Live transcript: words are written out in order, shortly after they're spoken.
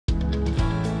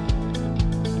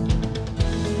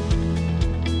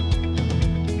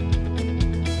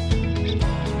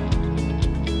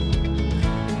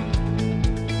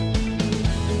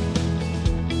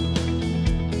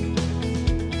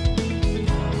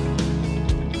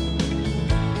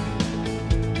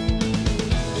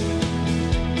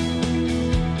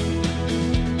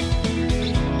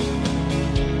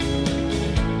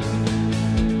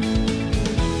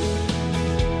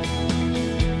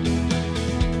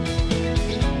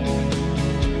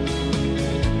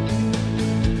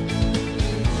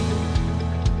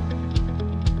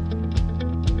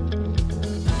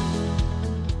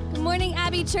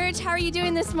church. How are you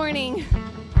doing this morning? You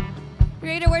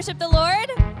ready to worship the Lord?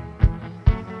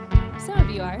 Some of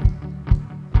you are.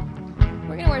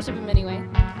 We're going to worship him anyway.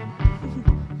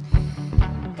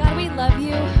 God, we love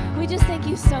you. We just thank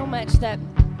you so much that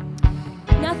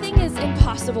nothing is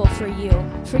impossible for you,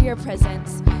 for your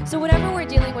presence. So whatever we're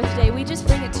dealing with today, we just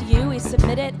bring it to you. We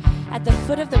submit it at the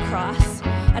foot of the cross.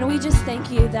 And we just thank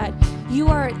you that you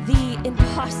are the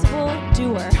impossible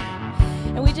doer.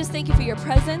 And we just thank you for your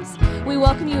presence. We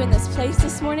welcome you in this place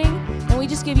this morning. And we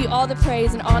just give you all the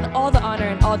praise and all the honor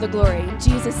and all the glory. In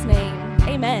Jesus' name,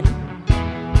 amen.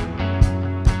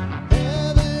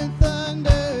 Heaven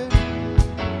thundered,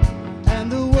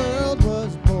 and the world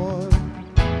was born.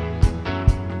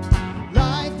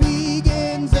 Life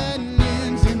begins and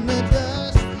ends in the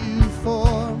dust you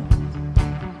form.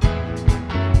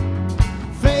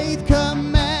 Faith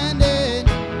commanded,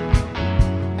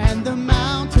 and the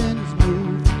mountains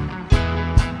moved.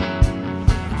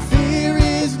 Fear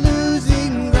is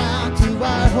losing ground to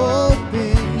our hope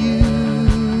in you.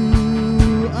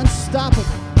 Unstoppable,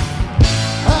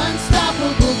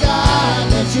 unstoppable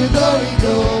God, let your glory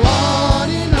go on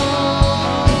and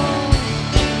on.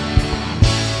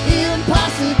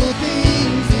 Impossible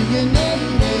things in your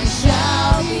name, they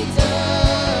shall be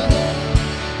done.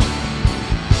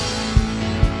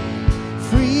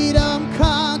 Freedom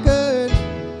conquered,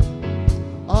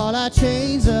 all our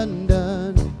chains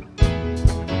undone.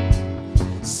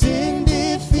 Sin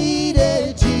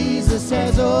defeated, Jesus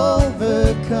has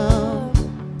overcome.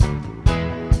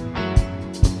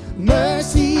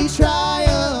 Mercy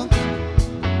triumphed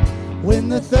when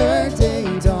the third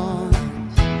day dawned.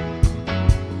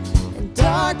 And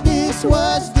darkness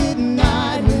was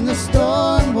denied when the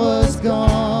storm was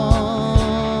gone.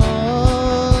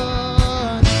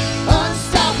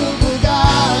 Unstoppable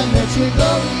God, let your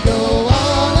glory go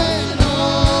on and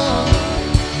on.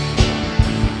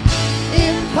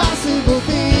 Impossible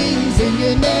things in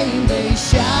your name, they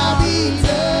shall be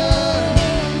done.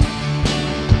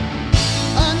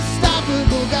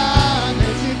 Unstoppable God,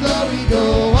 let your glory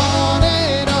go on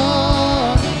and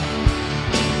on.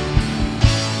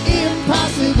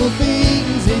 Impossible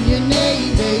things in your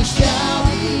name, they shall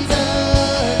be done.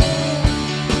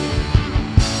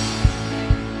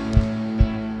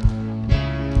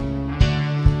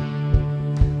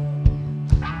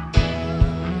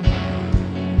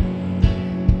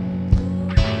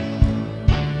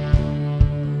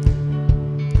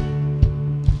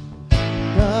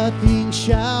 Nothing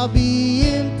shall be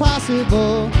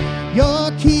impossible.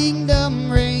 Your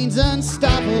kingdom reigns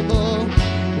unstoppable.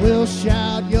 We'll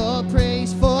shout your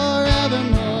praise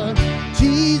forevermore.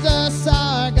 Jesus,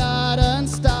 our God,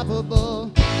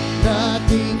 unstoppable.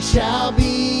 Nothing shall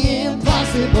be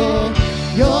impossible.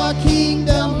 Your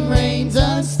kingdom reigns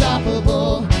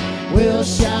unstoppable. We'll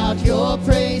shout your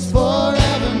praise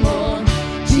forevermore.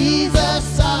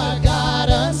 Jesus, our God,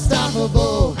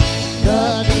 unstoppable.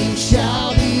 Nothing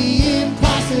shall be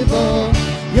impossible.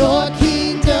 Your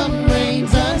kingdom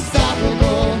reigns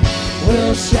unstoppable.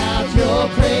 We'll shout your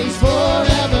praise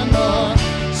forever.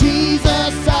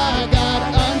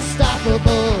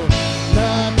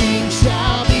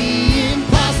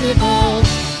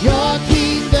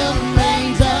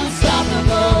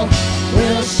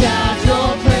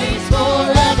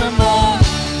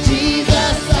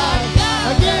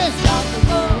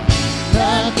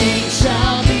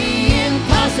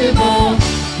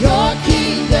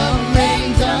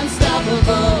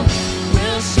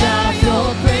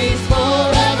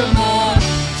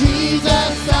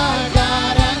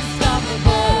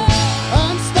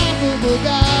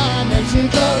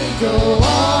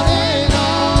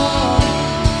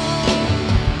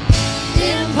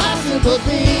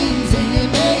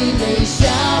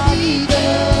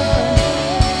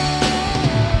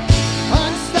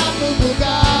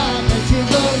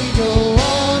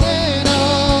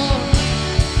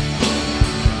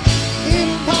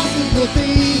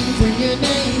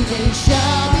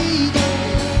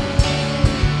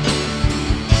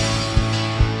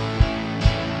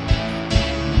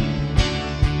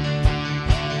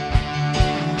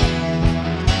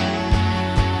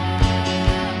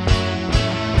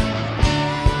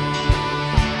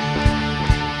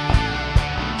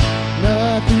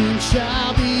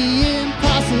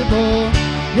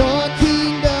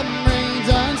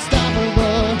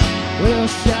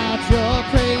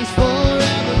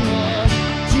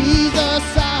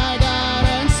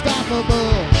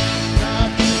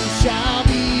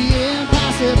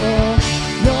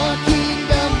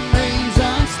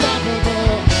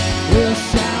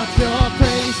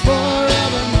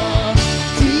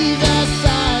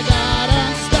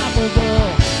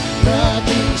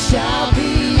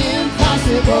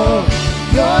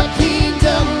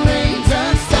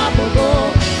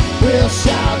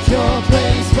 your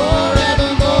praise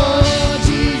forevermore.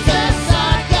 Jesus,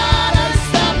 our God,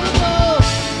 unstoppable,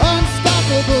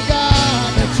 unstoppable God,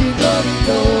 let your glory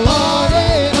go on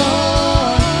and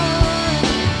on.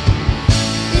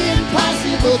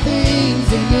 Impossible things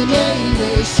in your name,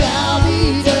 they shall be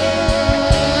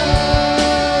done.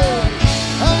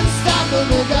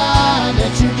 Unstoppable God,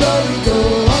 let your glory go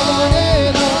on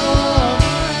and on.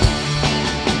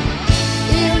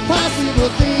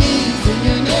 Impossible things in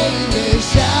your name, they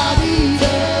shall be done.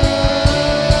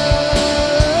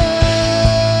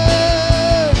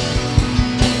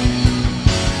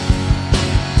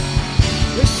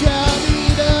 They shall be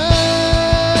done.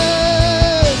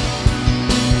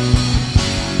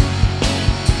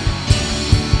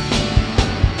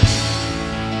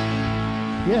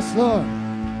 Yes, Lord.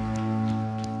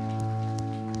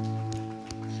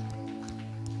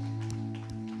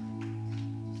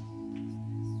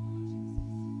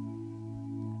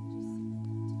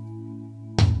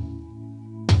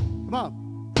 Come on.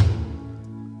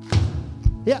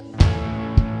 Yeah.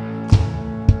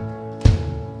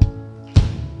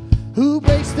 Who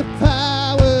breaks the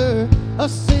power of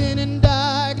sin and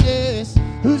darkness?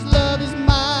 Whose love is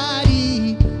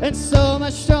mighty and so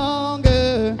much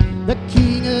stronger? The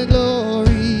King of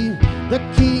glory, the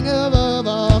King above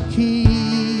all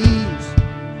kings.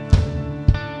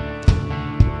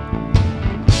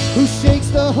 Who shakes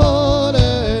the whole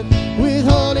earth with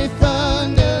holy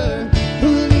thunder?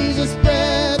 Who leaves us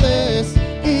breathless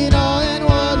in awe and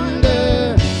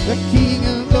wonder? The King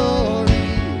of glory,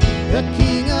 the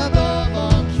King above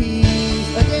all kings.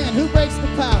 Again, who breaks the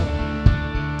power?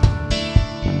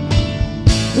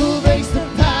 Who breaks the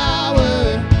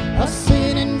power of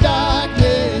sin and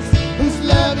darkness? Whose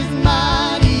love is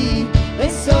mighty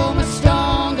and so much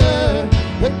stronger?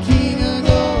 The King of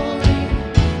glory,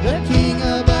 the King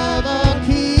above all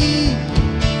kings.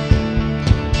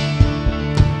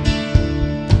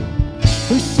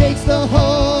 Who shakes the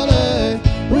whole earth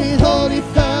with holy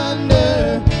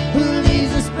thunder? Who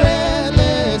leaves us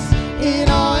breathless in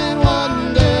awe and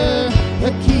wonder?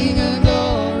 The King of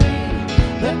glory,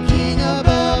 the King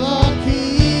above all kings.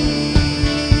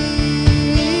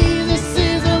 This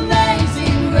is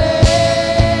amazing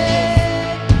grace.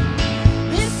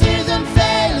 This is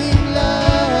unfailing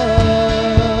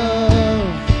love.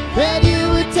 That you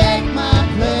would take my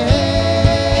place,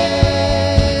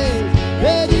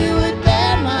 that you would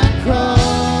bear my cross.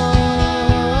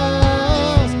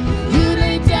 You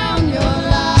laid down your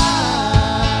life,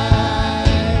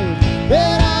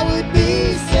 that I would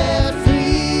be set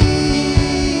free.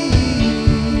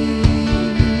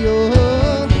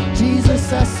 Oh, Jesus,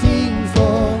 I sing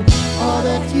for all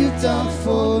that you've done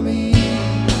for me.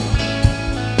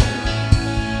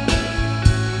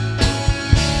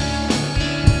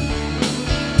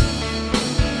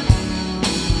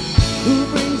 Who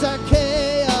brings our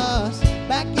chaos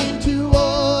back into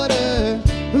order?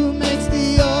 Who makes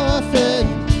the orphan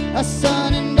a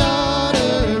son and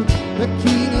daughter? The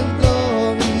King of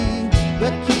glory,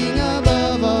 the King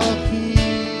above all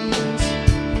kings.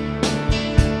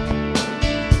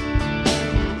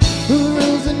 Who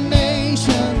rules the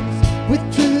nations with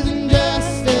truth and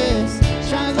justice,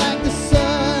 shines like the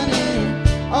sun in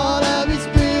all of his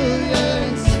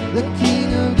brilliance. The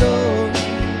King of glory,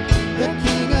 the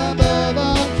King above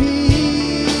all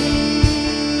kings.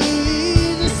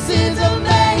 This is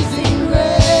amazing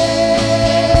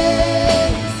grace.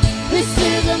 This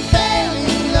is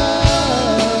unfailing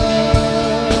love.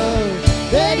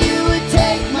 That you would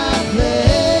take my place,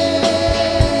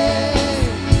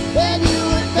 that you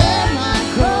would bear my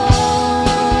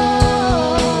cross,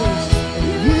 and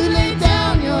you laid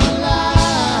down your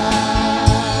life,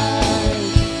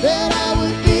 that I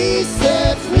would be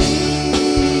set free.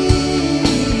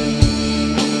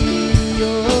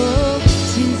 Oh,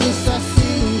 Jesus, I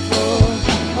sing for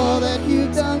all that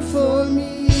you've done for me.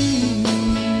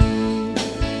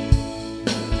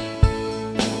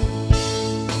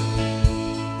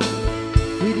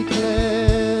 We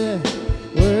declare,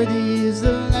 worthy is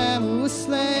the Lamb who was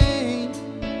slain.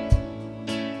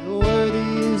 Worthy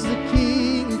is the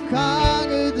King who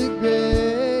conquered the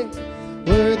grave.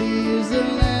 Worthy is the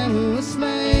Lamb who was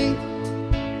slain.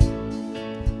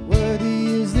 Worthy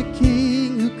is the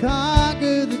King who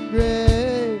conquered the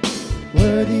grave.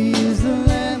 Worthy is the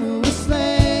Lamb who was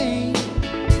slain.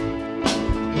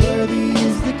 Worthy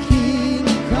is the King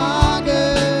who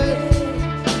conquered.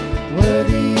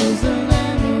 Worthy is the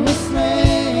Lamb who was slain.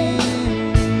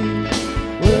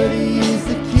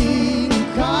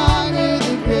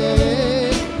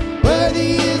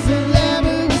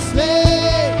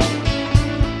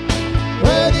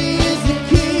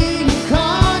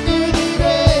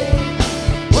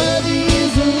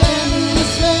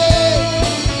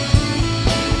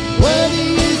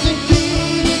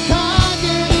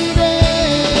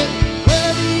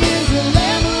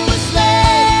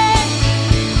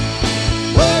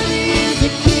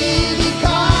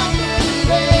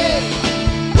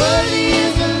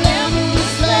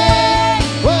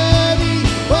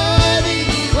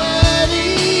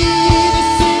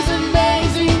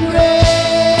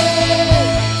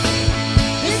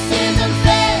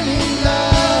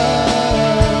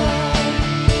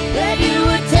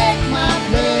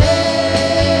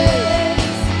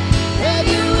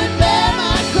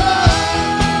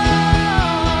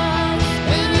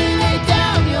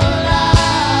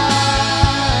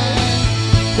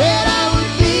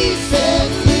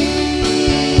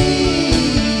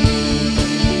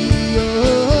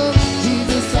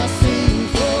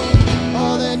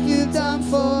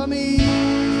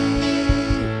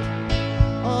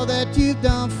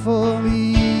 come for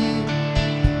me.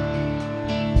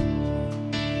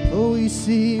 Oh, we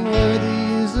sing, worthy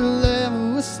is the Lamb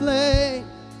who was slain.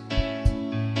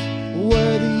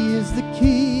 Worthy is the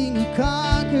King who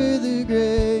conquered the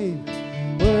grave.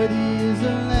 Worthy is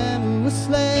the Lamb who was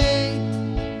slain.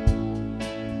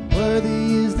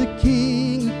 Worthy is the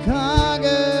King who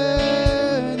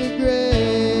conquered the grave.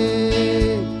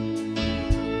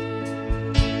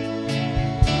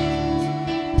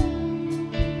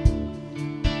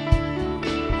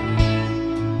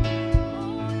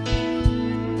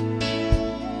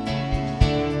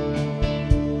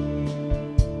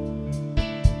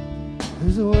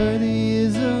 As worthy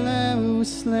is the Lamb who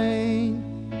was slain.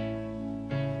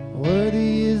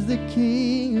 Worthy is the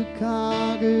King who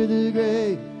conquered the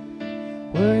grave.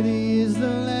 Worthy is the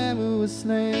Lamb who was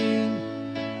slain.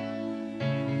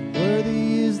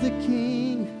 Worthy is the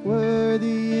King.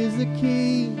 Worthy is the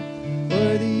King.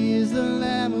 Worthy is the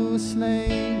Lamb who was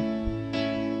slain.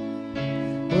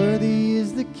 Worthy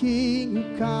is the King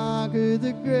who conquered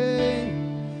the grave.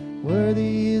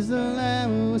 Worthy is the Lamb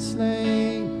who was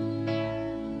slain.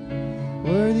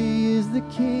 Worthy is the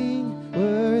King.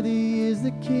 Worthy is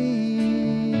the King.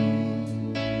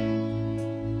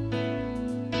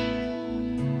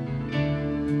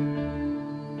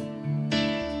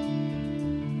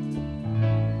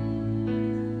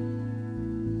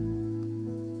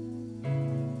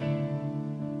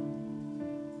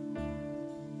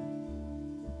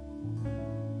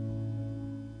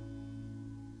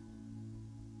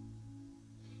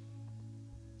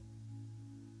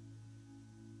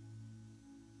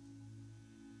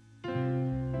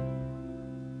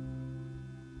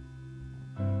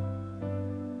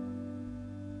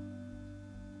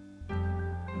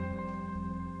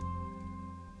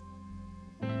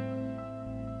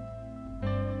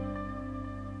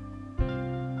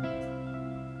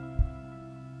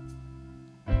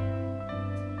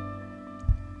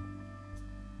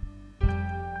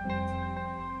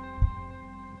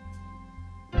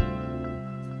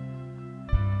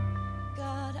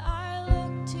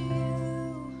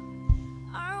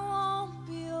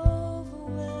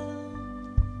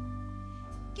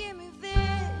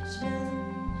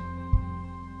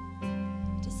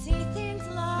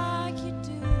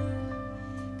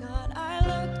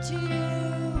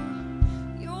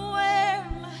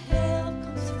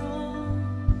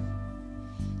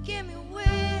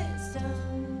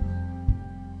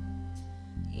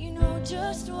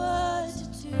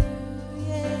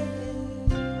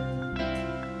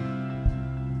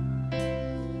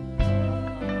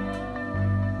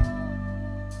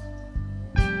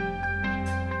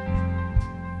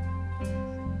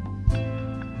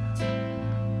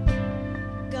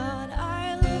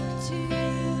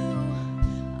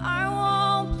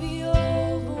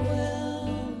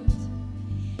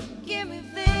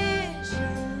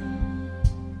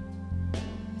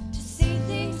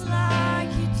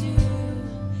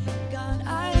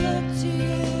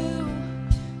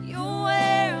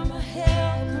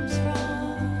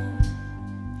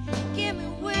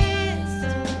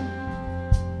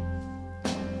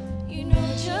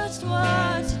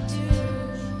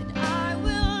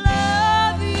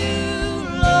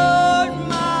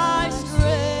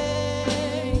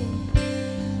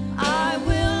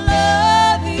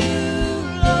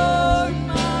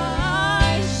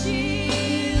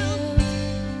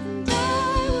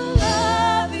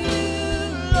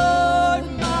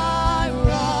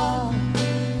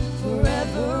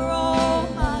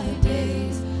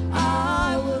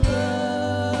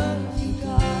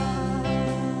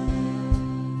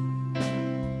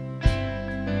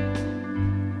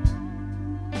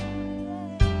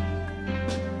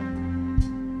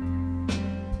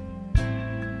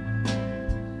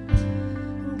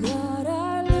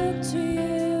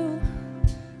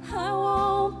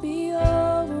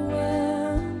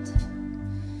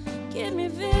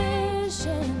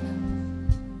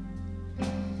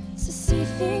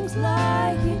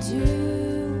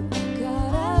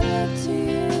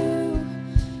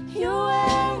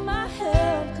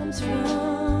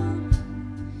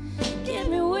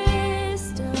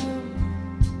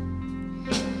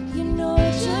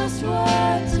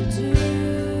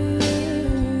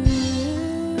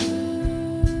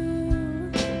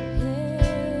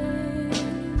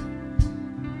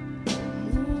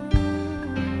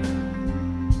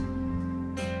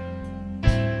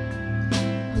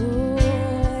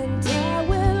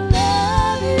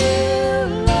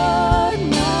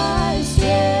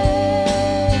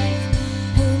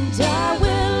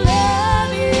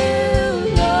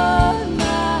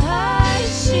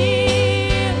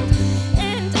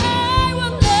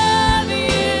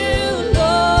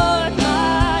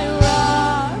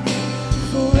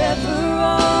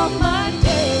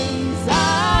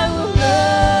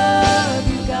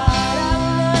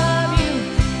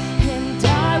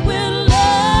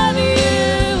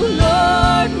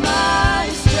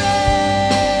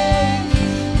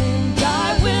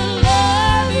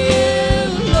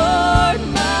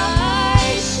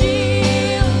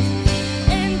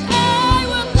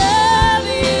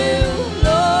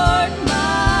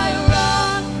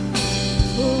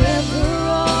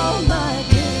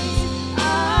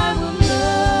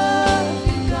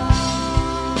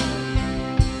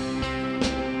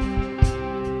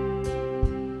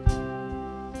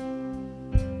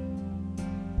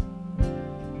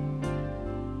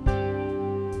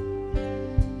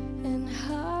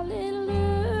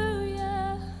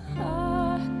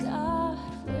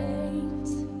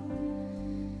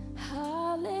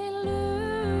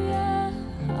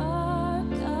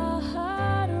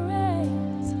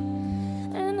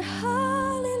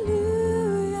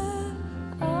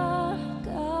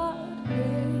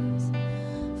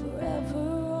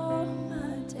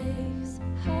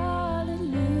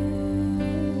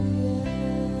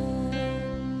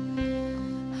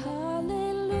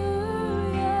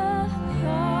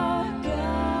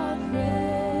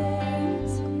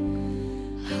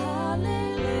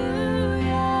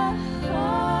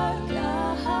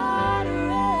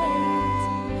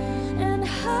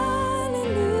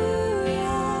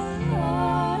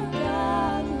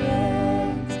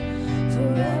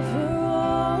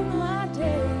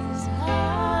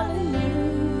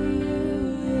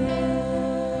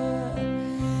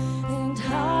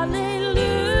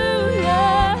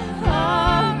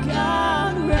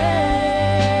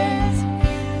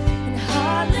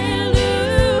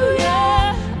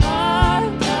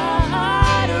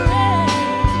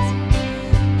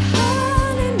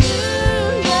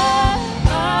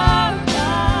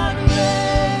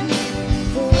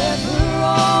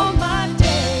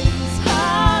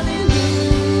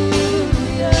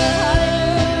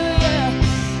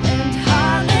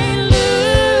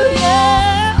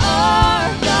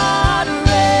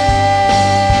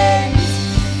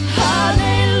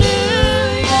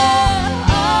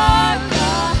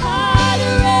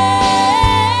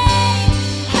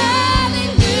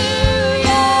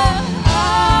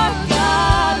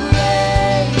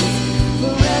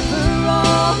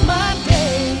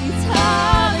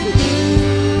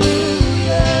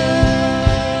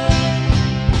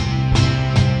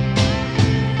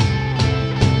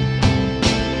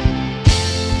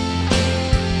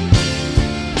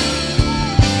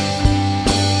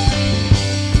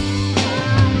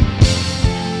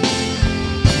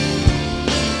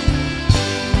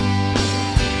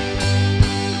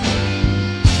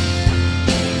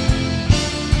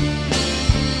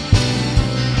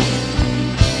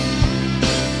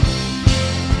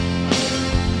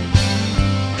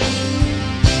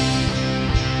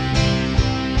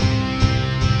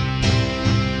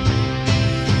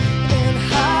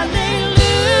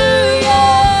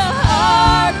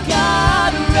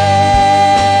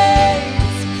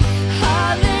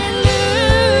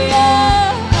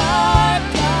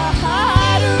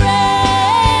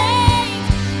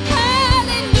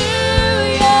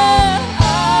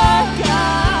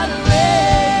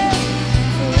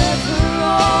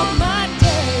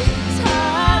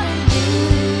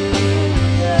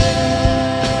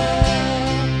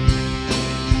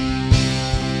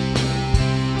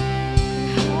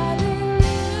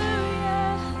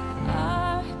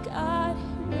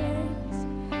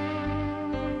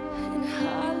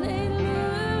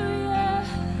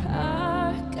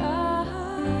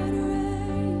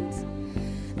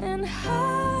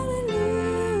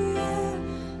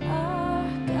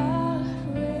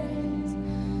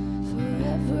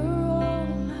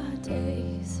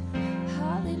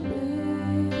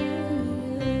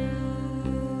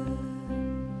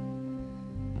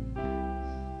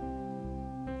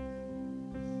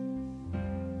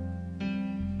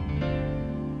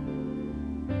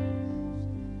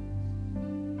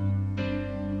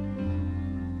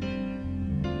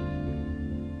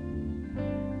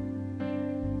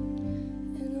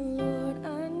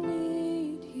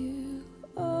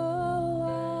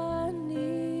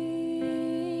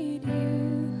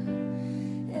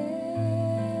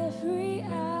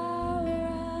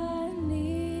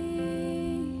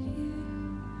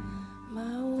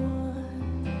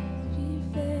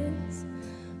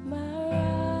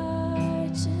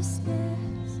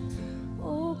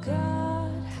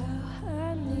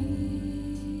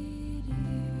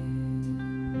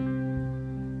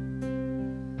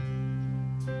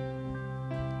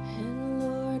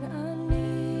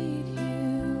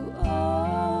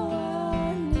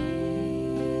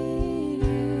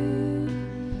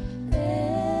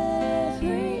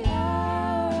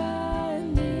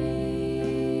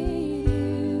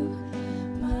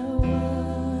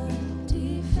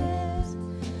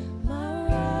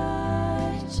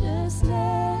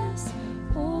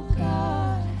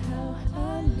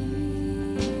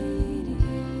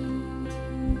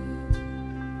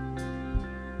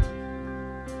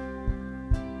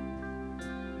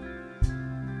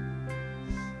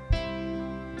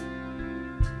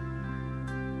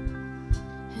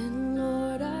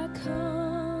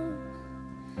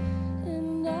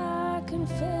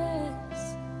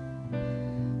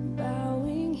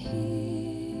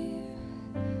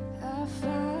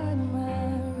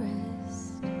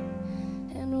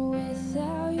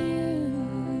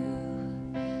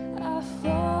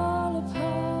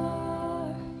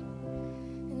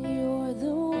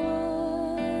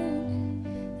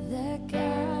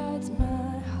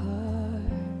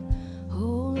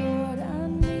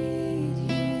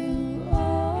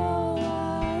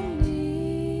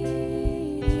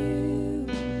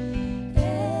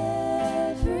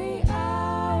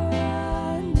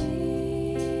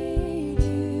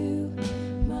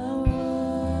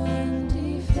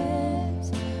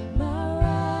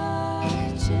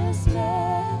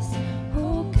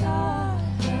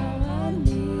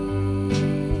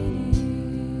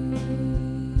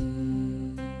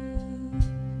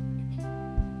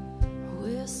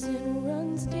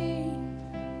 runs deep.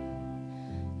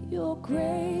 Your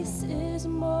grace is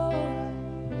more,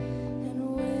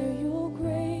 and where your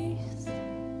grace,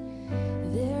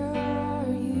 there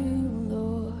are you,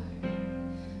 Lord.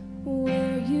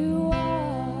 Where you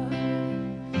are,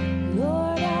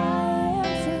 Lord, I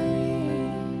am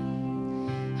free.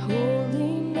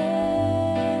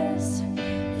 Holiness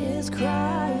is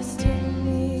Christ in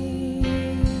me.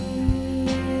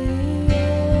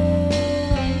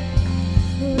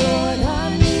 Lord,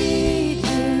 I need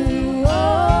you.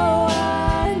 Oh,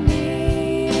 I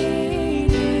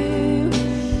need you.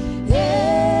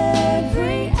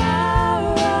 Every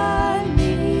hour I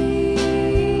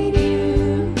need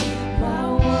you.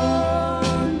 My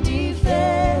one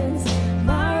defense,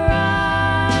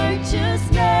 my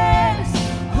righteousness.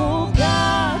 Oh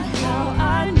God, how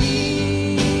I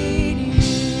need you.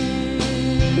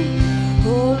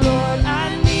 Oh Lord,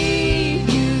 I need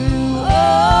you.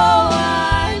 Oh,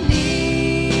 I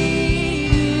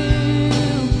need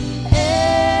you.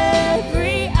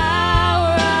 Every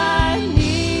hour I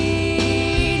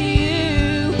need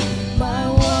you. My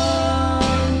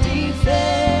one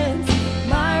defense,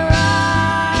 my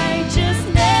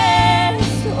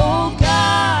righteousness. Oh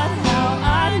God, how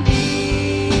I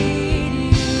need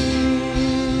you.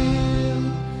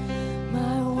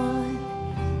 My one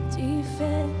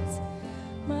defense,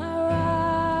 my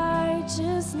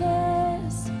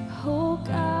righteousness. Oh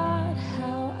God,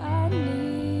 how I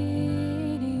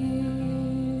need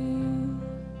you.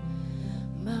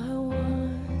 My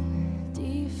one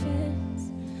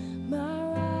defense, my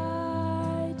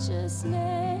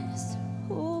righteousness.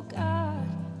 Oh God,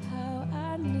 how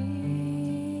I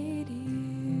need you.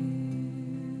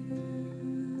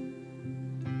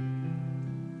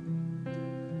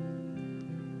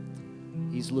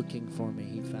 He's looking for me.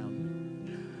 He found me.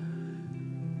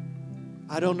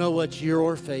 I don't know what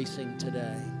you're facing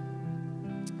today,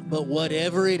 but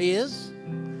whatever it is,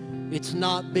 it's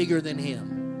not bigger than Him.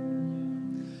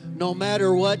 No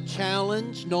matter what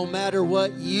challenge, no matter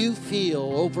what you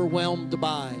feel overwhelmed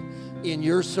by in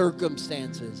your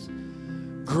circumstances,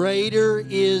 greater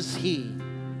is He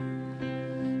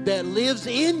that lives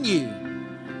in you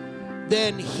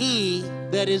than he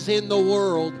that is in the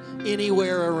world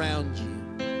anywhere around you.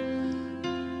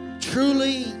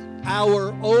 Truly,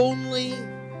 our only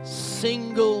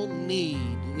single need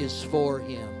is for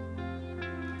Him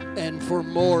and for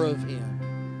more of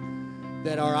Him,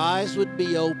 that our eyes would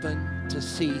be open to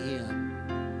see Him.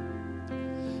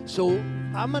 So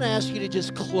I'm going to ask you to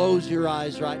just close your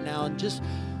eyes right now and just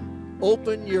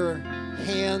open your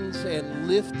hands and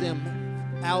lift them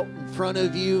out in front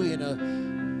of you in a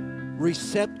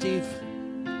receptive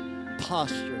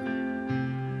posture.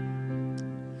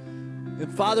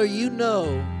 And Father, you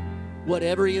know what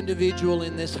every individual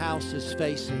in this house is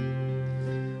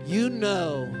facing. You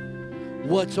know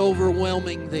what's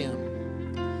overwhelming them.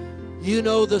 You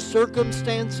know the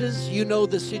circumstances. You know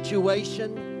the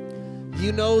situation.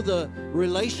 You know the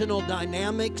relational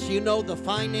dynamics. You know the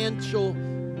financial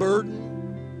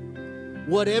burden.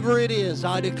 Whatever it is,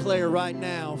 I declare right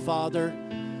now, Father,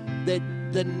 that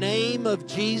the name of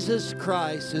Jesus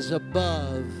Christ is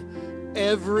above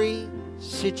every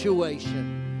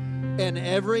situation and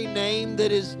every name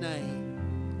that is named.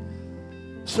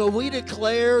 So we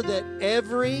declare that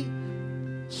every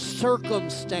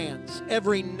circumstance,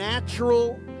 every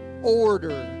natural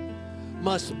order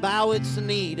must bow its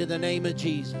knee to the name of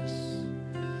Jesus.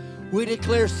 We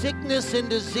declare sickness and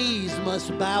disease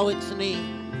must bow its knee.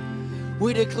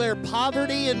 We declare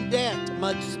poverty and debt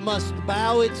must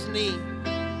bow its knee.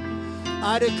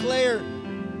 I declare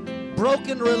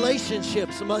broken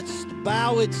relationships must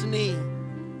bow its knee.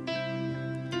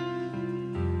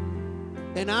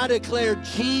 And I declare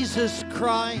Jesus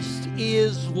Christ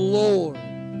is Lord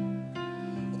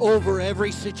over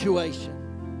every situation.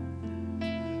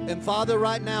 And Father,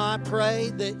 right now I pray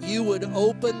that you would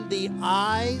open the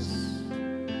eyes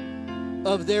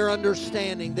of their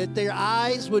understanding, that their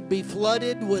eyes would be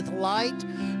flooded with light,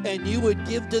 and you would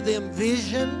give to them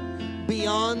vision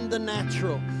beyond the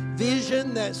natural,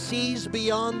 vision that sees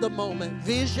beyond the moment,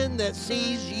 vision that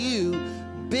sees you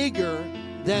bigger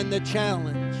than the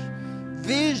challenge,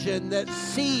 vision that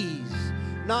sees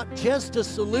not just a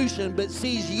solution, but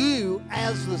sees you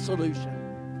as the solution.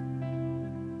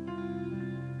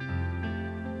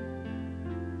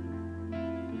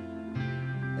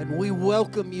 And we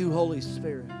welcome you, Holy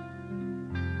Spirit.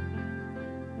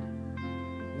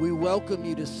 We welcome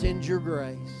you to send your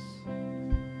grace,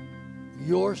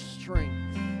 your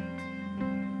strength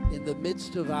in the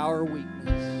midst of our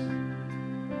weakness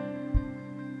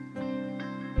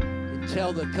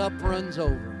until the cup runs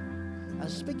over. I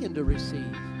was speaking to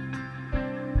receive.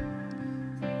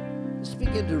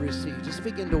 begin to receive. Just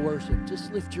begin to worship.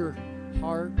 Just lift your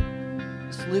heart.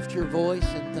 Just lift your voice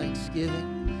in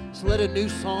thanksgiving. Just let a new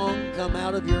song come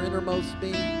out of your innermost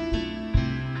being.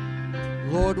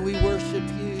 Lord, we worship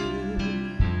you.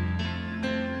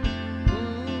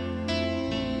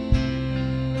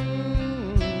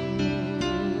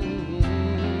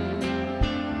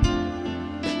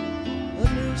 A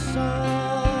new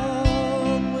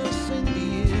song we'll sing to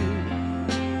you.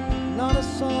 Not a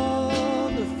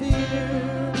song of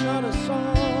fear, not a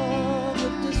song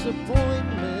of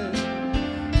disappointment,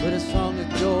 but a song of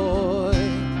joy,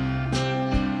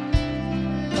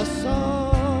 a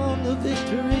song of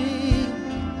victory,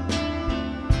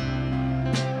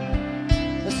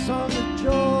 a song of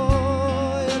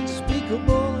joy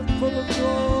unspeakable and full of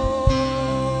glory.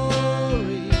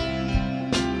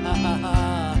 Ha ha ha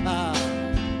ha.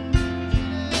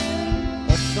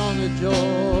 A song of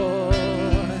joy.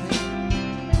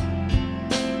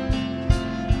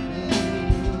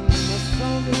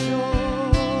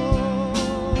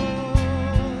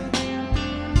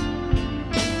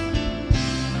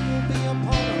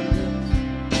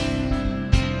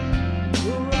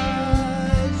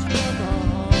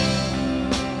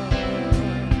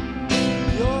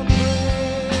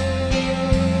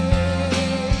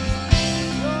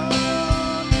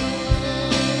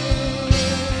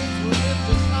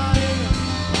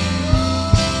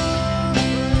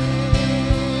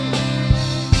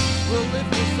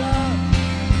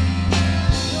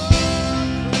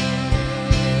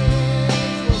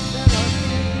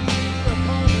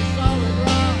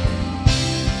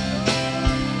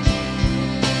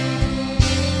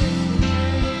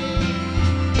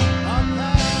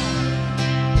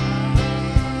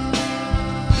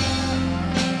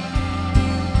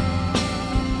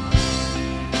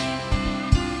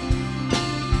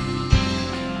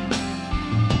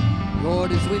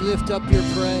 Lift up your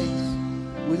praise.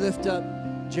 We lift up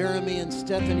Jeremy and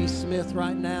Stephanie Smith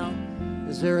right now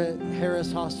as they're at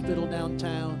Harris Hospital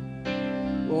downtown.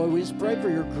 Lord, we just pray for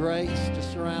your grace to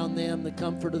surround them, the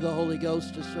comfort of the Holy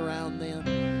Ghost to surround them,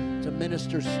 to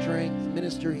minister strength,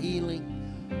 minister healing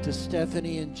to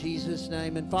Stephanie in Jesus'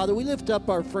 name. And Father, we lift up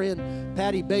our friend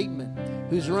Patty Bateman,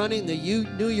 who's running the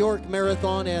New York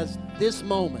Marathon as this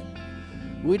moment.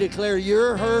 We declare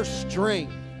you're her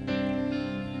strength.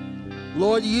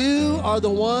 Lord, you are the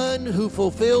one who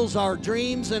fulfills our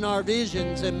dreams and our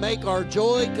visions and make our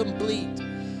joy complete.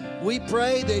 We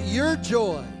pray that your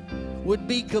joy would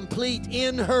be complete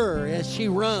in her as she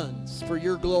runs for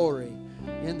your glory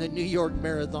in the New York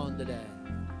Marathon today.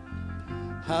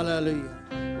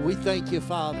 Hallelujah. We thank you,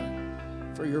 Father,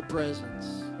 for your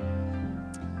presence.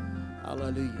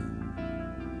 Hallelujah.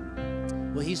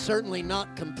 Well, he's certainly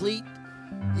not complete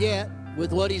yet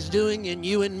with what he's doing in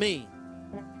you and me.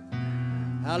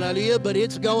 Hallelujah, but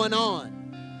it's going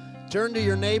on. Turn to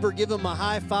your neighbor, give him a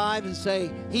high five and say,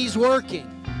 he's working.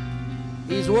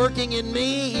 He's working in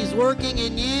me. He's working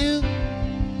in you.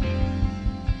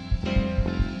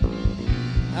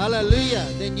 Hallelujah.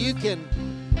 Then you can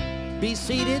be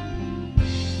seated.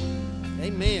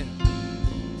 Amen.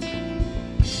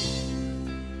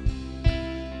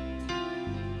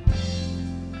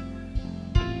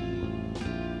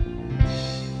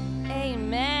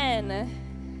 Amen.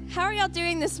 How are y'all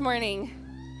doing this morning?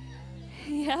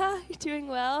 Yeah, you're doing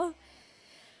well?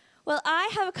 Well,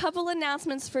 I have a couple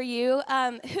announcements for you.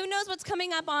 Who knows what's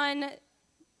coming up on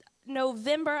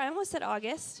November? I almost said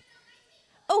August.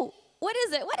 Oh, what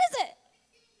is it? What is it?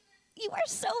 You are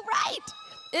so right.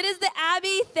 It is the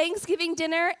Abbey Thanksgiving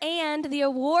dinner and the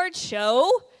award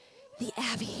show, the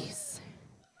Abbeys.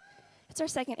 It's our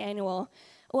second annual.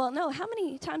 Well, no, how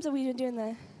many times have we been doing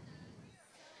the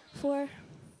 4?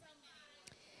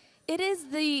 It is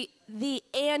the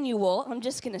annual, I'm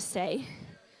just going to say,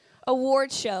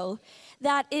 award show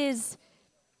that is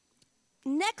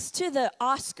next to the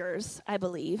Oscars, I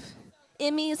believe.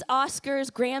 Emmys, Oscars,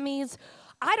 Grammys.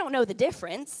 I don't know the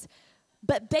difference,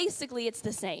 but basically it's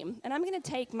the same. And I'm going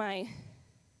to take I'm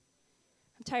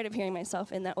tired of hearing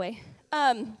myself in that way.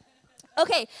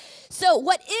 Okay, so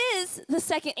what is the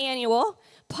second annual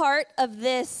part of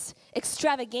this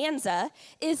extravaganza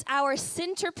is our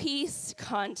centerpiece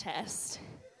contest.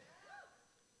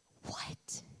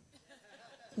 What?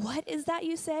 What is that,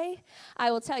 you say?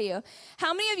 I will tell you.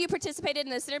 How many of you participated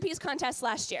in the centerpiece contest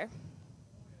last year?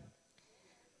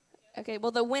 Okay,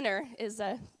 well, the winner is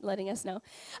letting us know.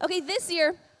 Okay, this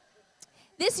year,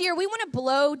 this year we want to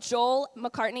blow Joel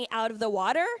McCartney out of the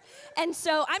water. And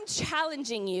so I'm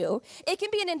challenging you. It can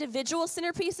be an individual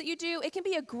centerpiece that you do. It can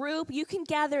be a group. You can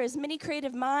gather as many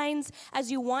creative minds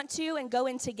as you want to and go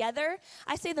in together.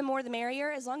 I say the more the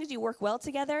merrier, as long as you work well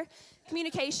together.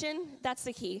 Communication, that's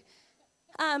the key.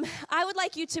 I would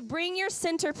like you to bring your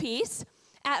centerpiece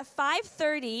at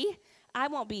 5:30. I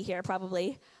won't be here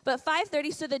probably, but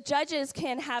 5:30 so the judges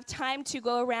can have time to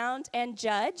go around and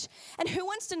judge. And who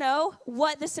wants to know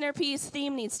what the centerpiece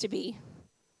theme needs to be?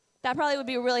 That probably would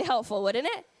be really helpful, wouldn't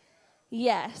it?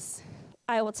 Yes,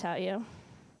 I will tell you.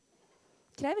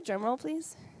 Can I have a drum roll,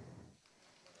 please?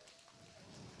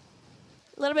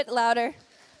 A little bit louder,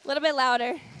 a little bit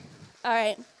louder. All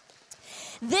right.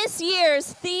 This year's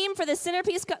theme for the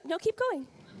centerpiece, no, keep going.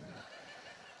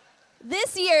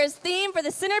 This year's theme for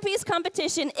the centerpiece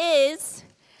competition is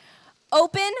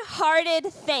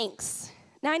open-hearted thanks.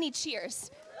 Now I need cheers.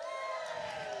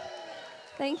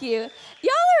 Thank you.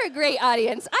 Y'all are a great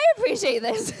audience. I appreciate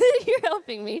this. You're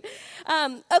helping me.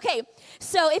 Okay,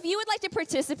 so if you would like to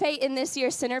participate in this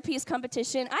year's centerpiece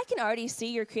competition, I can already see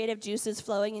your creative juices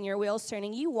flowing and your wheels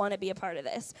turning. You want to be a part of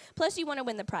this. Plus, you want to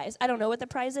win the prize. I don't know what the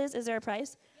prize is. Is there a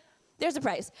prize? There's a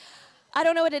prize. I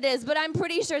don't know what it is, but I'm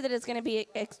pretty sure that it's going to be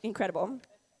incredible.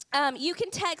 You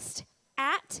can text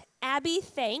at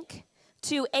AbbyThank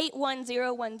to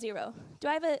 81010. Do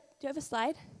I have a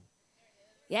slide?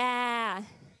 Yeah.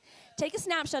 Take a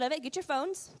snapshot of it. Get your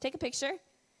phones. Take a picture.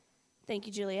 Thank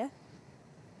you, Julia.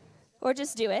 Or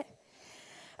just do it.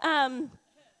 And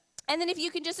then if you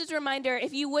can, just as a reminder,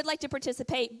 if you would like to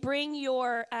participate, bring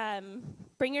your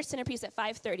centerpiece at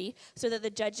 5:30 so that the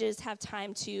judges have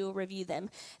time to review them.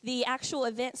 The actual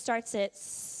event starts at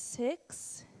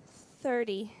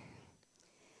 6:30.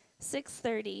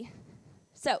 6:30.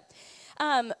 So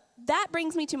that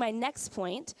brings me to my next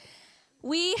point.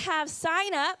 We have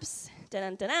sign-ups.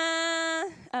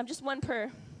 Just one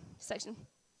per section.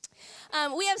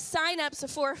 We have sign-ups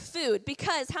for food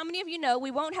because how many of you know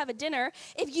we won't have a dinner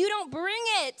if you don't bring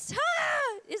it?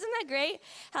 Isn't that great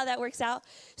how that works out?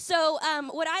 So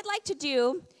what I'd like to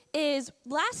do is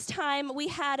last time we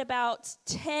had about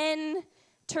 10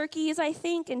 turkeys, I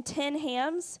think, and 10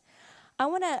 hams. I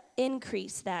want to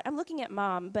increase that. I'm looking at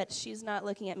Mom, but she's not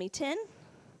looking at me. 10?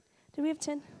 Did we have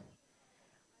 10?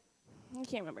 I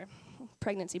can't remember.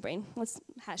 Pregnancy brain. Let's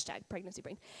hashtag pregnancy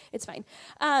brain. It's fine.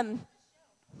 I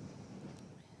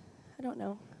don't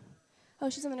know. Oh,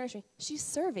 she's in the nursery. She's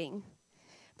serving.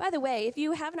 By the way, if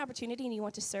you have an opportunity and you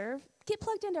want to serve, get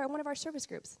plugged into one of our service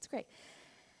groups. It's great.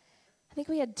 I think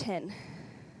we had 10.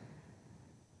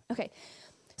 Okay.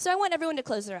 So I want everyone to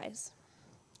close their eyes.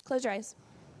 Close your eyes.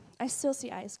 I still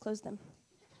see eyes. Close them.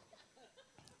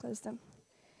 Close them.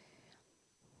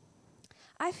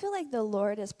 I feel like the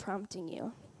Lord is prompting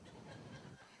you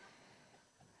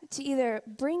to either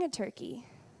bring a turkey,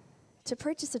 to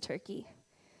purchase a turkey,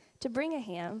 to bring a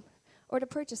ham, or to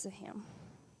purchase a ham.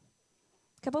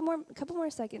 Couple more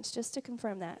seconds just to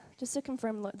confirm that, just to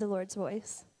confirm the Lord's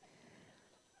voice.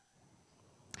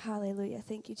 Hallelujah.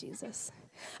 Thank you, Jesus.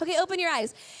 Okay, open your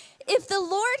eyes. If the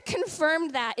Lord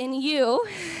confirmed that in you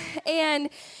and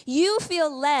you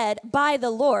feel led by the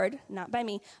Lord, not by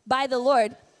me, by the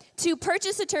Lord, to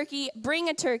purchase a turkey, bring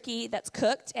a turkey that's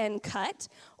cooked and cut,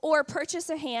 or purchase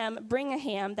a ham, bring a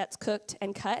ham that's cooked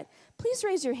and cut, please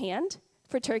raise your hand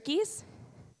for turkeys.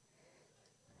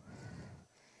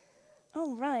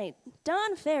 All right.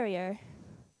 Don Ferrier.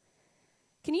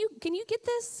 Can you get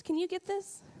this? Can you get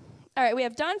this? All right, we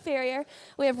have Don Ferrier.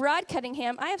 We have Rod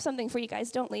Cunningham. I have something for you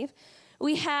guys. Don't leave.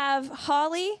 We have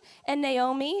Holly and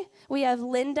Naomi. We have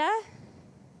Linda.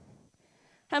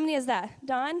 How many is that?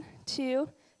 Don, 2,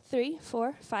 3,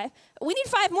 4, 5. We need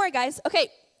 5 more, guys. Okay,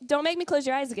 don't make me close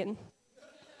your eyes again.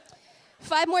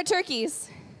 5 more turkeys.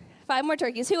 5 more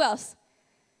turkeys. Who else?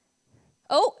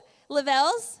 Oh,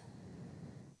 Lavelle's.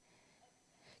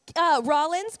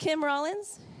 Rollins, Kim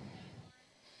Rollins.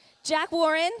 Jack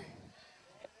Warren.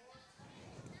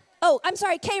 Oh, I'm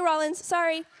sorry, Kay Rollins.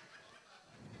 Sorry.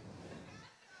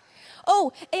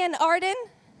 Oh, and Arden.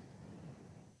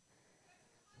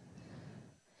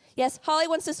 Yes, Holly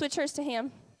wants to switch hers to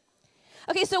ham.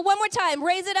 Okay, so one more time.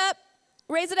 Raise it up.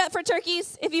 Raise it up for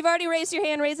turkeys. If you've already raised your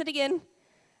hand, raise it again.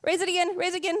 Raise it again.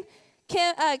 Raise it again.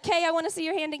 Kay, I want to see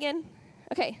your hand again.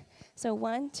 Okay, so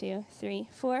 1, 2, 3,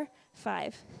 4,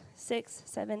 5, 6,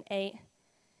 7, 8.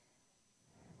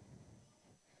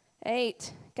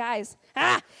 8. Guys.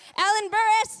 Alan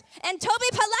Burris and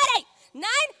Toby Paletti. 9,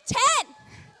 10.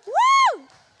 Woo!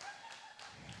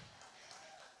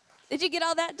 Did you get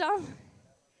all that, Dom?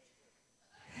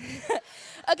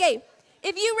 Okay.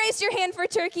 if you raised your hand for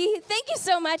turkey, thank you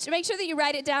so much. Make sure that you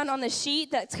write it down on the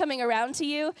sheet that's coming around to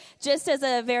you, just as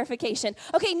a verification.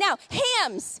 Okay, now,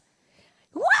 hams.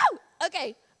 Woo!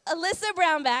 Okay, Alyssa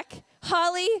Brownback,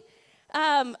 Holly,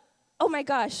 oh my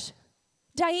gosh,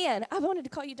 Diane. I wanted to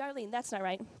call you Darlene. That's not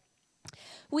right.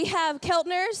 We have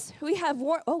Keltners. We have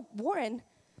Warren.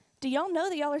 Do y'all know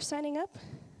that y'all are signing up?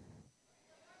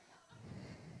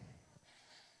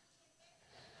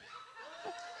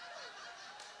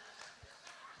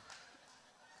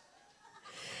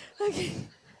 Okay.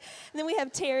 And then we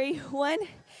have Terry, 1.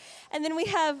 And then we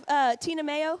have Tina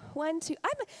Mayo, 1, 2.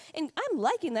 I'm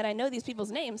liking that I know these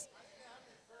people's names.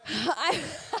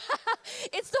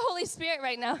 It's the Holy Spirit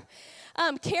right now.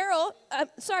 Carol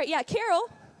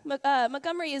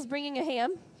Montgomery is bringing a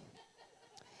ham.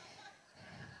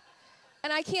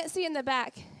 And I can't see in the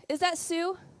back. Is that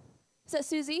Sue? Is that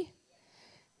Susie?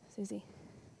 Susie.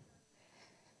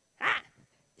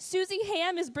 Susie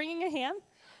Ham is bringing a ham?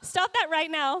 Stop that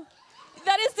right now.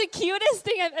 That is the cutest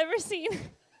thing I've ever seen.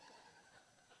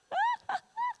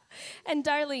 And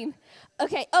Darlene.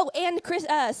 Okay. Oh, and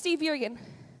Steve Jurgen.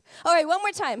 All right, one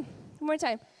more time.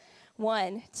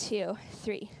 1, 2,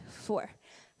 3, 4,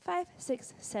 5,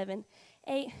 6, 7,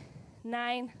 8,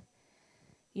 9.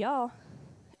 Y'all.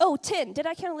 Oh, 10. Did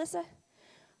I count Alyssa?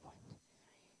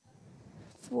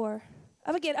 4.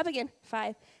 Up again.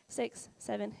 5, 6,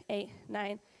 7, 8,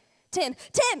 9, 10.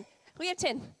 10. We have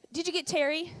 10. Did you get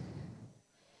Terry?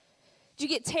 Did you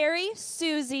get Terry,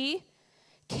 Susie,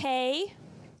 Kay,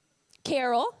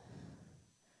 Carol,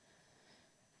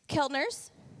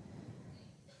 Keltners?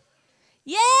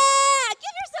 Yeah!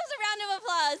 Give yourselves a round of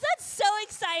applause. That's so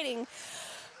exciting.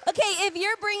 Okay, if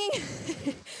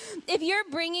you're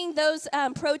bringing those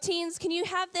proteins, can you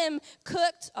have them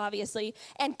cooked, obviously,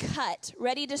 and cut,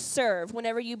 ready to serve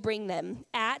whenever you bring them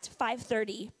at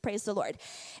 5:30? Praise the Lord.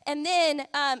 And then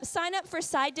sign up for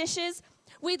side dishes.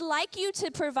 We'd like you to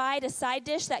provide a side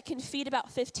dish that can feed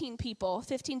about 15 people,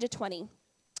 15 to 20.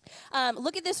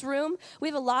 Look at this room. We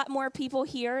have a lot more people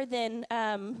here than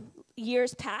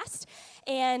years past.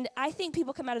 And I think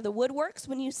people come out of the woodworks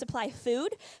when you supply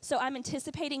food. So I'm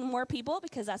anticipating more people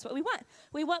because that's what we want.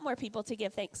 We want more people to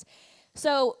give thanks.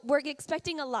 So we're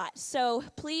expecting a lot. So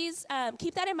please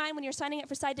keep that in mind when you're signing up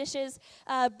for side dishes.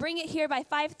 Bring it here by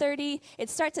 5:30.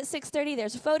 It starts at 6:30.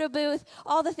 There's a photo booth,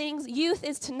 all the things. Youth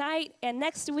is tonight and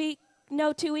next week.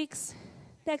 No, 2 weeks.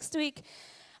 Next week.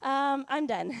 I'm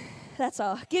done. That's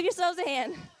all. Give yourselves a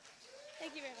hand.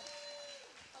 Thank you very much.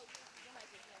 Oh, your mic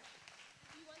is there.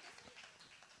 Do you want this?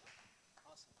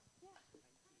 Awesome.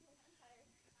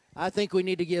 I think we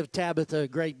need to give Tabitha a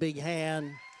great big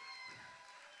hand.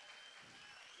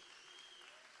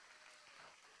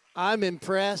 I'm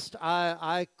impressed.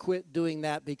 I quit doing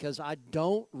that because I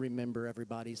don't remember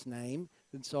everybody's name.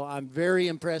 And so I'm very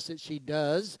impressed that she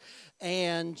does.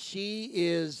 And she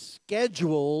is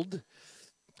scheduled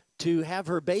to have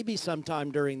her baby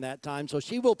sometime during that time. So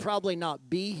she will probably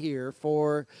not be here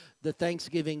for the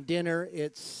Thanksgiving dinner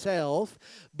itself,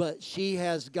 but she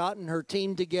has gotten her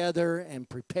team together and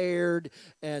prepared.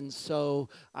 And so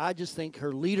I just think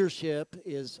her leadership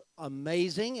is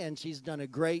amazing, and she's done a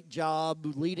great job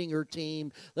leading her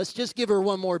team. Let's just give her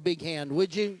one more big hand,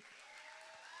 would you?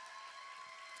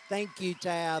 Thank you,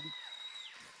 Tab.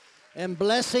 And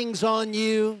blessings on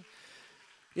you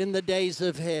in the days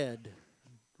ahead.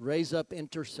 Raise up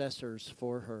intercessors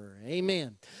for her.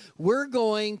 Amen. We're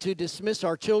going to dismiss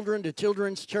our children to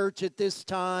Children's Church at this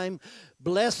time.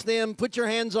 Bless them. Put your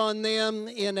hands on them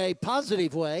in a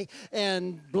positive way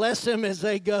and bless them as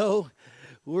they go.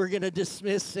 We're going to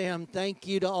dismiss them. Thank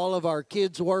you to all of our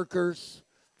kids workers.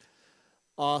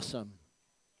 Awesome.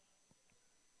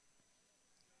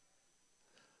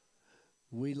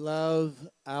 We love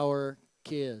our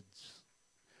kids.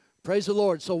 Praise the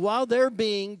Lord. So while they're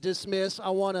being dismissed, I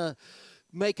want to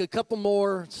make a couple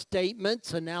more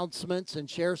statements, announcements, and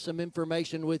share some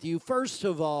information with you. First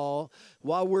of all,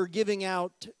 while we're giving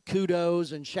out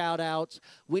kudos and shout-outs,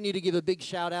 we need to give a big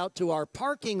shout-out to our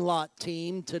parking lot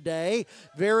team today.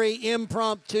 Very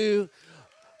impromptu.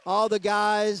 All the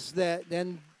guys that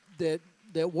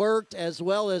worked, as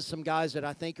well as some guys that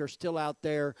I think are still out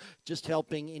there just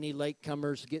helping any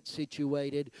latecomers get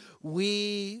situated.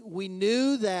 We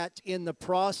knew that in the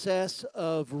process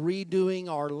of redoing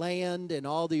our land and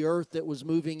all the earth that was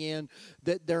moving in,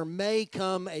 that there may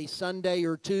come a Sunday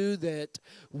or two that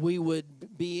we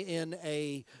would be in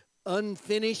a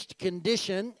unfinished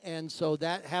condition, and so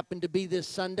that happened to be this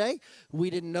Sunday. We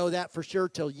didn't know that for sure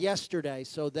till yesterday,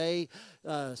 so they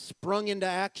sprung into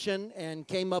action and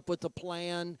came up with a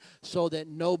plan so that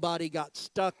nobody got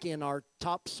stuck in our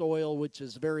topsoil, which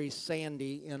is very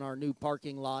sandy in our new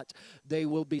parking lot. They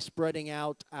will be spreading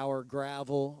out our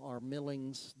gravel, our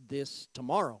millings this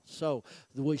tomorrow, so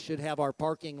we should have our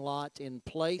parking lot in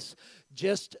place.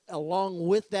 Just along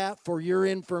with that, for your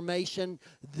information,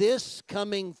 this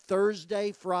coming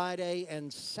Thursday, Friday,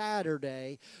 and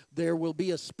Saturday, there will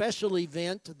be a special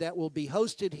event that will be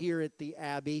hosted here at the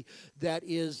Abbey that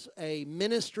is a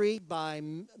ministry by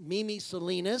Mimi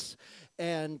Salinas.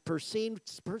 And Persine,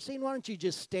 why don't you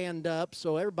just stand up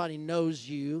so everybody knows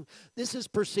you? This is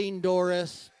Persine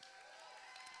Doris.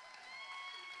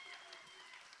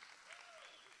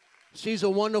 She's a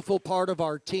wonderful part of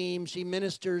our team. She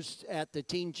ministers at the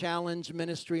Teen Challenge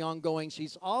Ministry ongoing.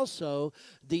 She's also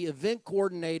the event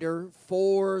coordinator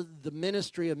for the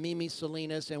ministry of Mimi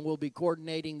Salinas and will be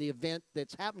coordinating the event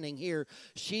that's happening here.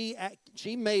 She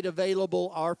made available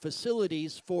our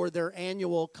facilities for their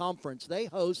annual conference. They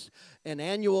host an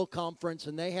annual conference,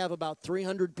 and they have about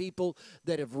 300 people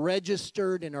that have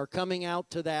registered and are coming out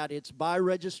to that. It's by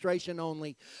registration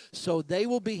only. So they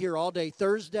will be here all day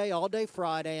Thursday, all day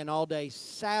Friday, and all day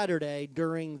Saturday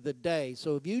during the day.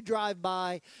 So if you drive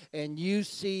by and you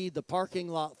see the parking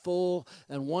lot full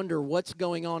and wonder what's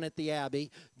going on at the Abbey,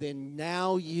 then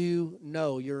now you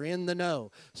know. You're in the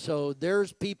know. So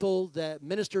there's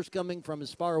ministers coming from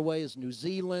as far away as New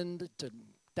Zealand to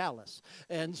Dallas.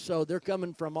 And so they're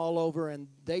coming from all over, and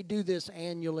they do this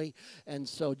annually. And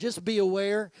so just be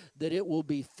aware that it will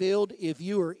be filled. If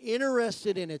you are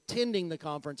interested in attending the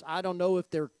conference, I don't know if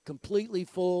they're completely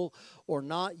full or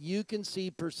not, you can see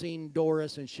Persine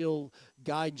Doris, and she'll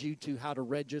guide you to how to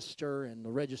register and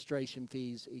the registration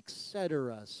fees,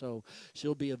 etc. So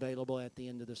she'll be available at the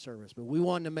end of the service. But we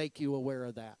wanted to make you aware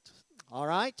of that. All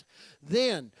right?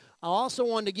 Then I also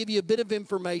wanted to give you a bit of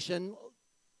information.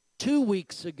 2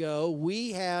 weeks ago,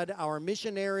 we had our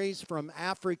missionaries from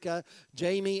Africa,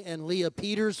 Jamie and Leah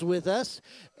Peters, with us.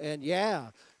 And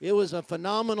yeah, it was a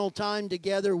phenomenal time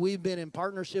together. We've been in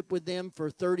partnership with them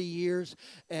for 30 years.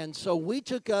 And so we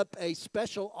took up a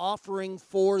special offering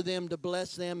for them to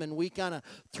bless them. And we kind of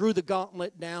threw the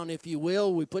gauntlet down, if you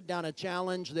will. We put down a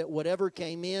challenge that whatever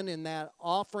came in that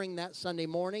offering that Sunday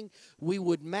morning, we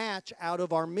would match out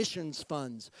of our missions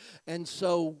funds. And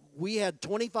so we had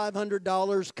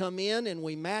 $2,500 come in, and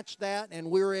we matched that, and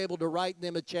we were able to write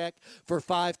them a check for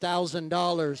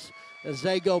 $5,000 as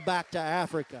they go back to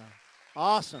Africa.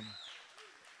 Awesome.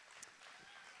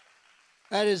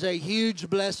 That is a huge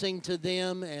blessing to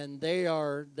them, and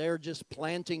they're just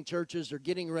planting churches. They're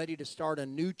getting ready to start a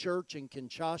new church in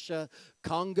Kinshasa,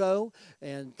 Congo,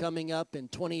 and coming up in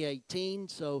 2018.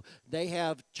 So they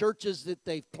have churches that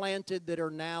they've planted that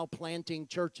are now planting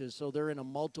churches. So they're in a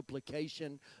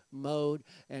multiplication mode,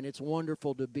 and it's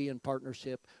wonderful to be in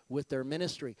partnership with their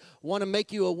ministry. Want to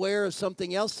make you aware of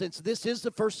something else, since this is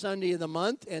the first Sunday of the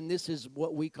month, and this is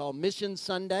what we call Mission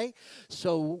Sunday.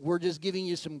 So we're just giving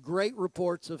you some great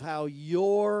reports of how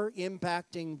you're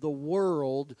impacting the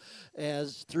world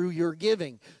as through your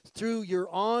giving. Through your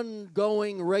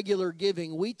ongoing regular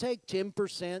giving, we take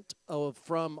 10%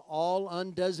 from all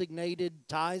undesignated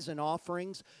tithes and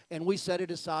offerings, and we set it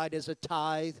aside as a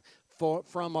tithe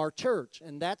from our church.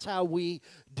 And that's how we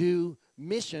do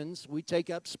missions. We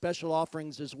take up special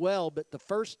offerings as well, but the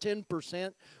first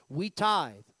 10% we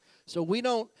tithe. So we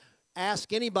don't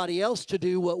ask anybody else to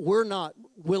do what we're not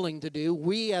willing to do.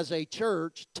 We as a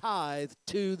church tithe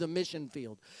to the mission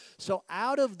field. So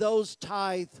out of those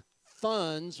tithe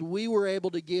funds, we were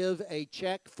able to give a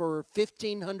check for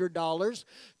 $1,500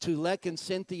 to Leck and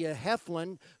Cynthia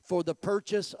Heflin for the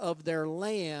purchase of their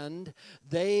land.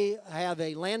 They have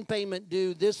a land payment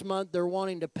due this month. They're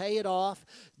wanting to pay it off.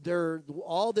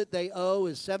 All that they owe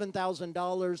is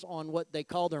 $7,000 on what they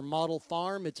call their model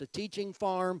farm. It's a teaching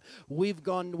farm. We've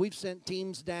sent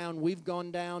teams down. We've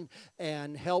gone down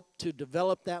and helped to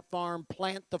develop that farm,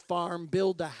 plant the farm,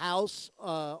 build a house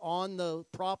on the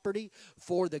property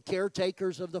for the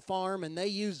caretakers of the farm, and they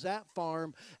use that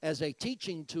farm as a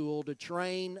teaching tool to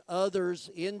train others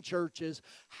in churches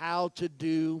how to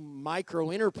do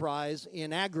micro-enterprise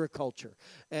in agriculture.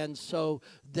 And so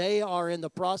they are in the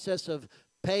process of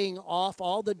paying off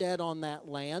all the debt on that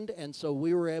land, and so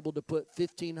we were able to put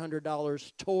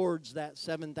 $1,500 towards that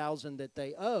 $7,000 that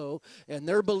they owe, and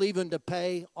they're believing to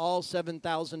pay all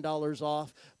 $7,000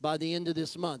 off by the end of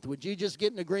this month. Would you just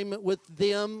get in agreement with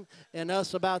them and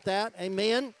us about that?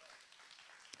 Amen?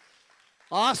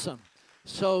 Awesome.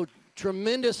 So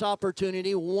tremendous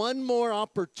opportunity. One more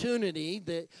opportunity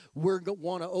that we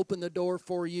want to open the door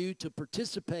for you to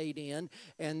participate in,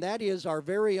 and that is our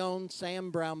very own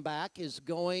Sam Brownback is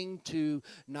going to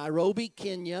Nairobi,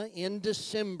 Kenya in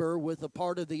December with a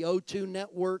part of the O2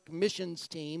 Network missions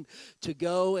team to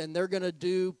go, and they're going to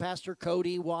do, Pastor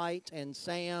Cody White and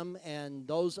Sam and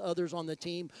those others on the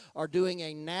team are doing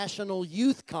a national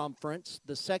youth conference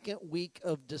the second week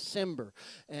of December.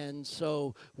 And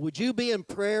so would you be in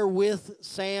prayer with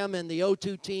Sam and the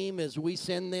O2 team as we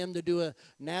send them to do a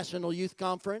national youth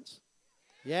conference?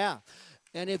 Yeah.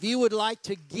 And if you would like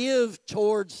to give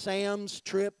towards Sam's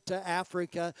trip to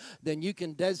Africa, then you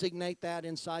can designate that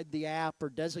inside the app or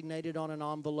designate it on an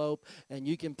envelope, and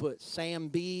you can put Sam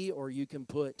B or you can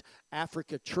put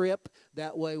Africa trip.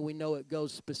 That way we know it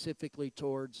goes specifically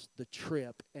towards the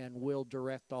trip, and we'll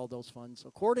direct all those funds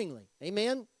accordingly.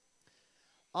 Amen?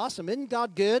 Awesome. Isn't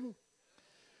God good?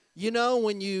 You know,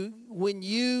 when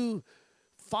you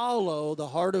follow the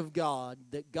heart of God,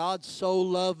 that God so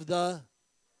loved the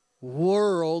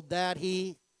world that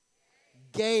he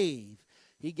gave.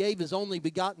 He gave his only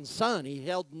begotten Son. He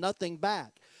held nothing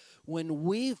back. When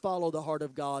we follow the heart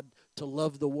of God to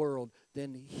love the world,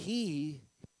 then he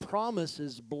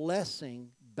promises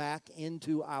blessing back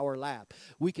into our lap.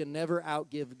 We can never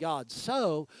outgive God.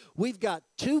 So we've got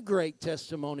two great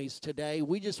testimonies today.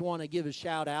 We just want to give a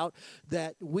shout out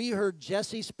that we heard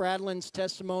Jessie Spradlin's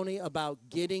testimony about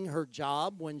getting her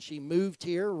job when she moved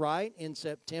here, right, in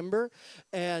September.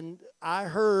 And I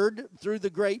heard through the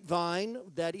grapevine,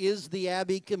 that is the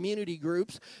Abbey Community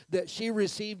Groups, that she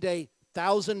received a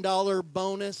 $1,000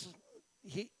 bonus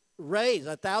raise,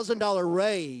 a $1,000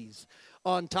 raise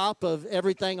on top of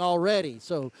everything already.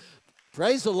 So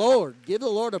praise the Lord. Give the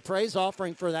Lord a praise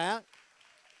offering for that.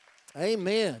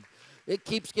 Amen. It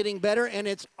keeps getting better, and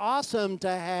it's awesome to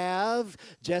have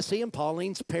Jesse and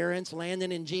Pauline's parents,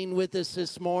 Landon and Jean, with us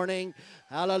this morning.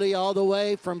 Hallelujah, all the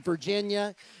way from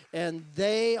Virginia. And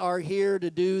they are here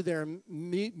to do their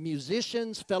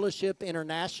Musicians Fellowship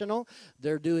International.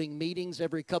 They're doing meetings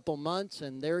every couple months,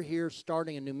 and they're here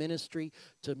starting a new ministry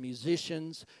to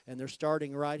musicians, and they're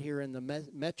starting right here in the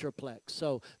Metroplex.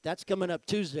 So that's coming up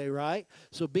Tuesday, right?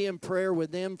 So be in prayer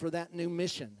with them for that new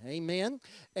mission. Amen.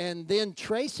 And then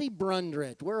Tracy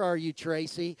Brundrett. Where are you,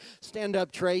 Tracy? Stand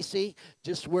up, Tracy,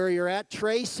 just where you're at.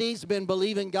 Tracy's been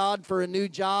believing God for a new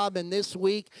job, and this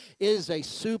week is a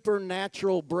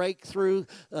supernatural breakthrough,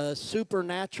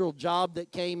 supernatural job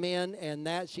that came in, and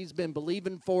that she's been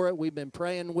believing for it. We've been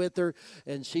praying with her,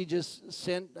 and she just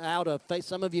sent out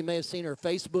some of you may have seen her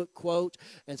Facebook quote,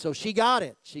 and so she got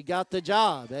it. She got the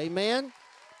job. Amen.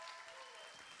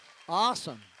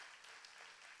 Awesome.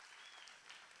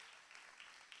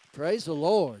 Praise the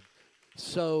Lord.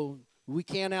 So we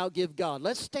can't outgive God.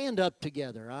 Let's stand up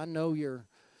together. I know you're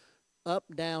up,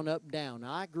 down, up, down.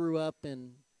 I grew up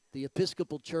in the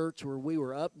Episcopal Church where we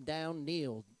were up, down,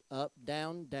 kneeled, up,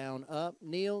 down, up,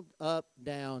 kneeled, up,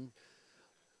 down.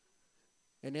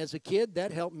 And as a kid,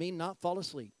 that helped me not fall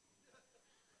asleep.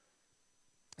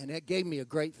 And that gave me a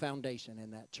great foundation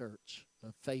in that church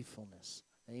of faithfulness.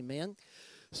 Amen.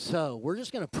 So we're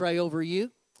just going to pray over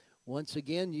you. Once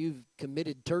again, you've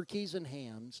committed turkeys and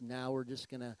hams. Now we're just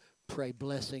going to pray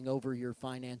blessing over your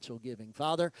financial giving.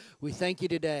 Father, we thank you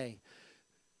today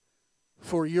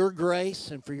for your grace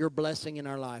and for your blessing in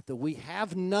our life, that we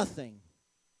have nothing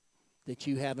that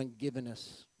you haven't given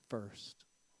us first.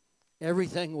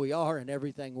 Everything we are and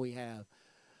everything we have,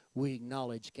 we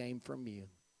acknowledge came from you.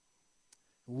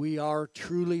 We are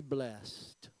truly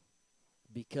blessed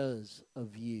because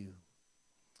of you.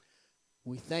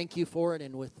 We thank you for it,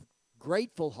 and with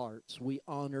grateful hearts, we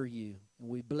honor you. And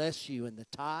we bless you in the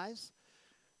tithes,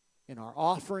 in our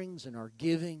offerings, in our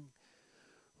giving.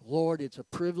 Lord, it's a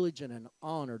privilege and an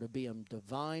honor to be in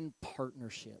divine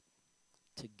partnership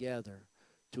together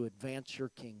to advance your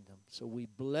kingdom. So we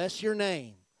bless your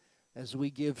name as we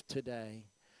give today.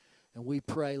 And we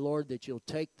pray, Lord, that you'll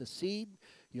take the seed,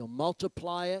 you'll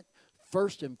multiply it,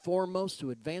 first and foremost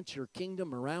to advance your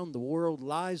kingdom around the world.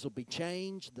 Lives will be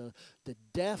changed. The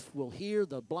deaf will hear,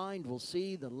 the blind will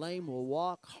see, the lame will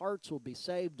walk, hearts will be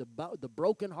saved, the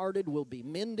brokenhearted will be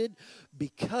mended,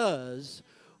 because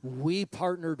we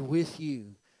partnered with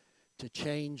you to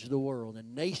change the world,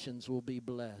 and nations will be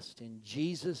blessed. In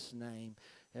Jesus' name,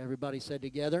 everybody said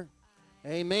together,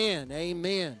 amen,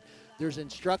 amen. There's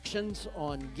instructions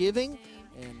on giving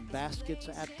and baskets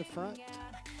at the front.